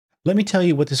Let me tell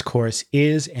you what this course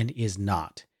is and is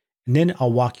not, and then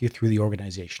I'll walk you through the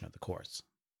organization of the course.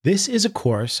 This is a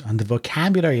course on the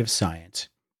vocabulary of science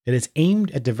that is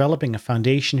aimed at developing a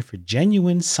foundation for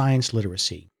genuine science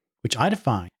literacy, which I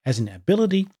define as an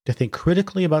ability to think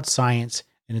critically about science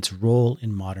and its role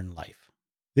in modern life.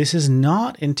 This is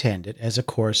not intended as a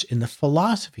course in the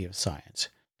philosophy of science,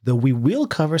 though we will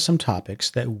cover some topics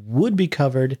that would be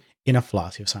covered in a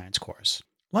philosophy of science course,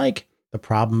 like the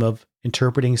problem of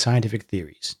interpreting scientific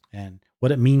theories and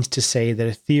what it means to say that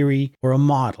a theory or a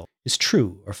model is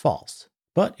true or false.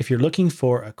 But if you're looking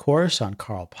for a course on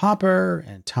Karl Popper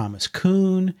and Thomas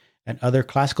Kuhn and other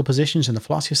classical positions in the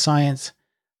philosophy of science,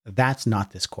 that's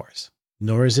not this course.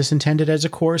 Nor is this intended as a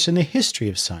course in the history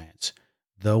of science,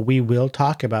 though we will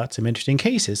talk about some interesting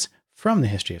cases from the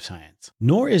history of science.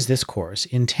 Nor is this course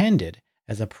intended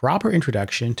as a proper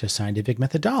introduction to scientific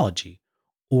methodology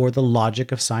or the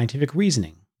logic of scientific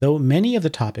reasoning, though many of the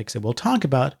topics that we'll talk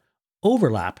about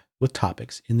overlap with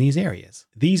topics in these areas.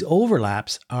 These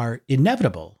overlaps are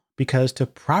inevitable because to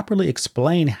properly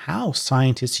explain how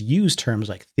scientists use terms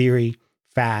like theory,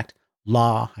 fact,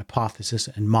 law, hypothesis,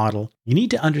 and model, you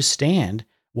need to understand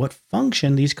what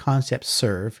function these concepts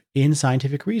serve in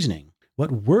scientific reasoning,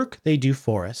 what work they do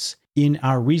for us in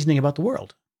our reasoning about the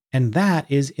world. And that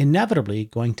is inevitably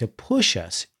going to push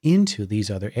us into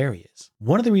these other areas.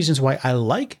 One of the reasons why I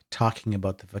like talking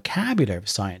about the vocabulary of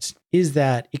science is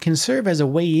that it can serve as a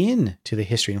way in to the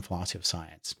history and philosophy of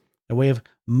science, a way of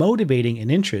motivating an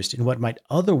interest in what might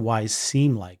otherwise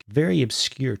seem like very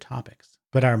obscure topics.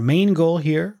 But our main goal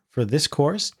here for this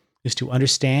course is to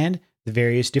understand the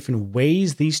various different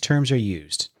ways these terms are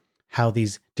used, how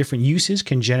these different uses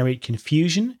can generate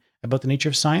confusion about the nature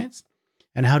of science,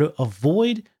 and how to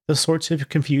avoid the sorts of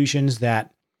confusions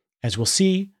that, as we'll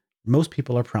see, most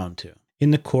people are prone to.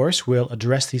 In the course, we'll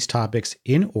address these topics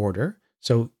in order,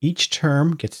 so each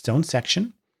term gets its own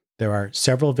section. There are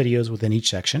several videos within each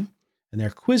section, and there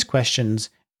are quiz questions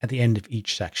at the end of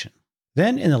each section.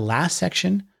 Then in the last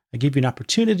section, I give you an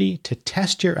opportunity to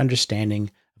test your understanding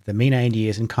of the main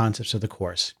ideas and concepts of the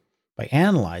course by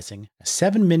analyzing a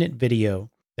 7-minute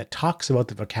video that talks about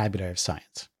the vocabulary of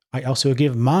science. I also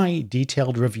give my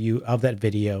detailed review of that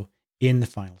video in the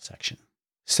final section.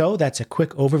 So that's a quick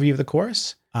overview of the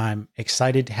course. I'm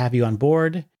excited to have you on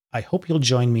board. I hope you'll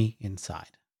join me inside.